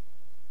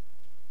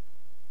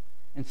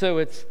 And so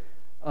it's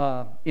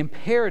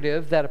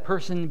imperative that a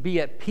person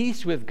be at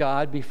peace with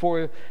God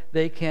before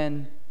they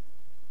can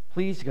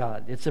please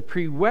God. It's a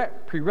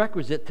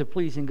prerequisite to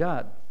pleasing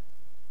God.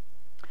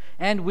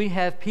 And we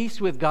have peace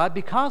with God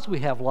because we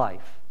have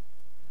life,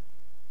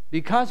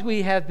 because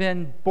we have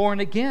been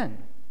born again.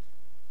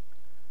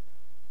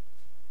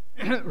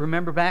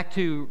 Remember back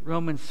to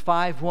Romans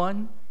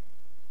 5:1.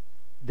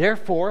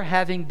 Therefore,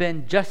 having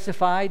been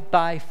justified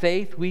by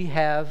faith, we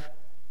have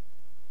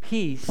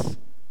peace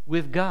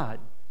with God.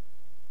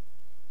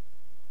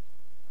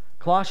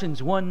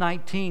 Colossians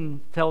 1:19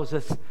 tells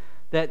us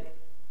that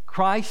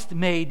Christ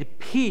made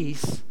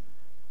peace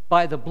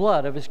by the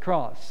blood of His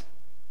cross.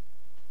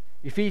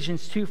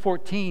 Ephesians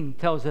 2:14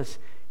 tells us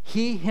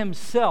He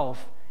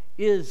Himself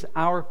is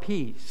our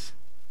peace.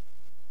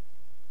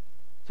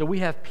 So we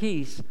have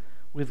peace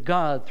with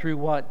God through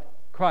what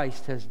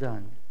Christ has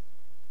done.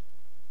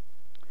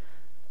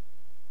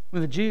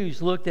 When the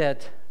Jews looked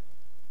at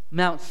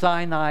Mount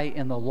Sinai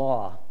and the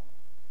law,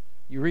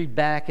 you read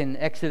back in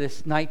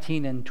Exodus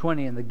 19 and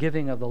 20 in the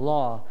giving of the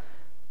law,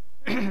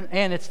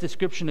 and its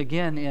description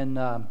again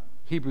in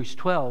Hebrews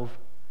 12,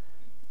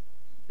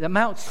 that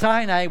Mount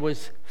Sinai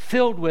was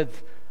filled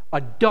with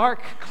a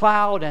dark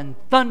cloud and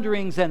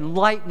thunderings and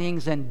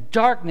lightnings and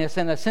darkness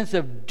and a sense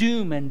of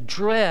doom and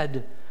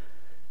dread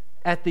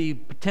at the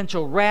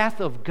potential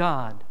wrath of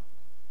God.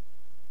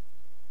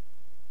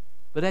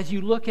 But as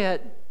you look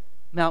at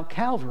Mount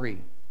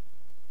Calvary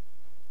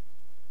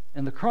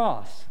and the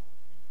cross,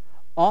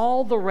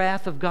 all the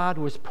wrath of God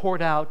was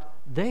poured out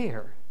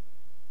there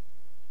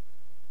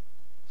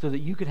so that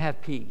you could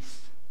have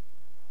peace.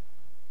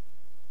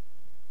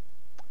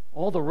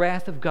 All the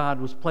wrath of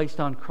God was placed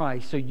on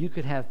Christ so you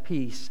could have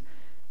peace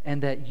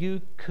and that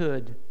you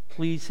could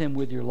please Him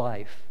with your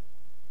life.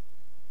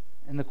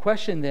 And the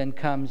question then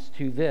comes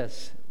to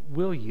this: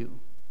 will you?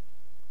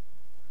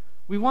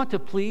 We want to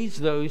please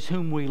those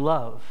whom we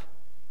love.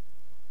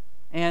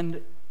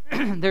 And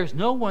there's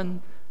no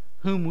one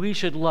whom we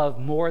should love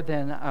more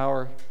than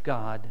our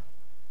God,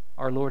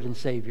 our Lord and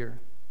Savior.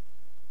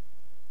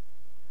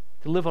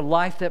 To live a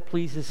life that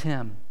pleases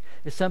Him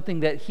is something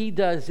that He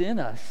does in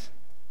us.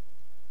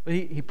 But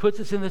He puts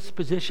us in this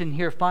position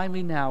here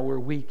finally now where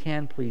we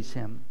can please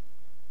Him.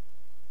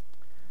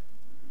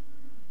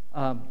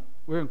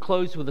 We're going to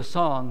close with a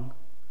song,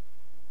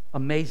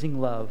 Amazing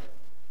Love.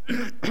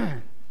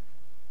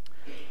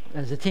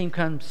 As the team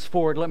comes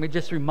forward, let me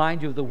just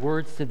remind you of the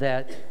words to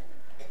that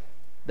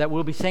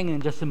we'll be singing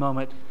in just a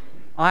moment.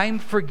 I'm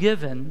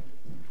forgiven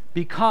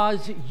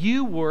because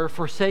you were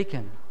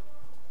forsaken.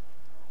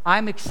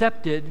 I'm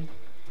accepted,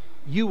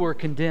 you were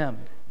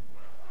condemned.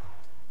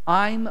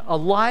 I'm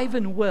alive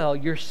and well,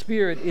 your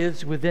spirit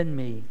is within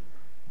me,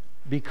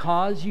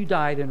 because you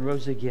died and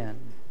rose again.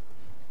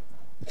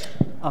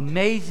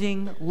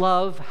 Amazing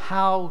love,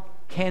 how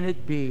can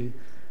it be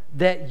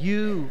that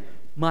you,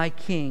 my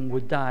King,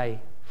 would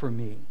die for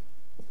me?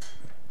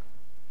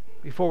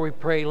 Before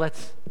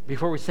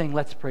we sing,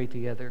 let's pray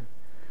together.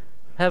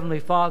 Heavenly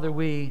Father,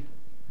 we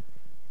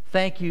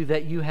thank you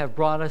that you have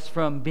brought us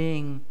from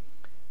being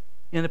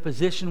in a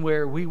position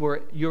where we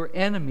were your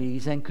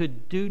enemies and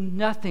could do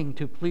nothing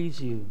to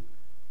please you,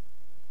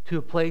 to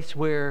a place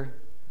where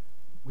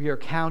we are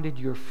counted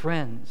your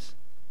friends,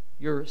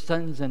 your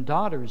sons and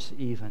daughters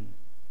even,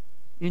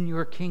 in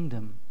your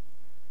kingdom,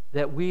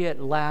 that we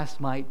at last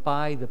might,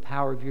 by the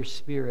power of your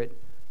Spirit,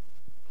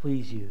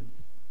 please you.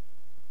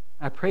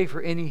 I pray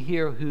for any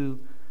here who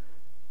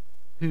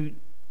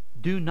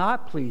do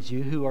not please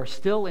you, who are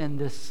still in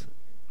this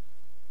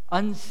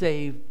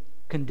unsaved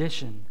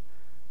condition,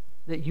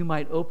 that you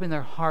might open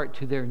their heart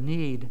to their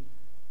need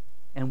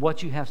and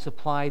what you have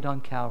supplied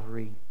on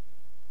Calvary.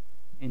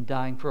 in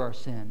dying for our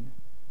sin.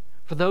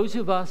 For those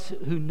of us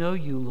who know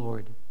you,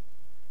 Lord,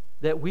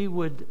 that we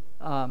would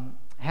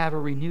have a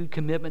renewed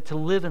commitment to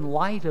live in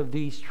light of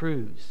these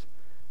truths,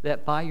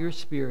 that by your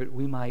Spirit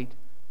we might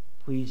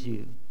please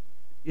you.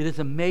 It is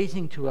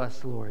amazing to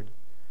us, Lord,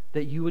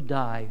 that you would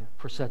die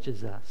for such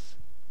as us.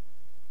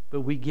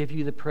 But we give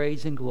you the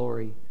praise and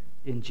glory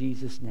in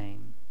Jesus'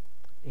 name.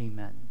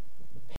 Amen.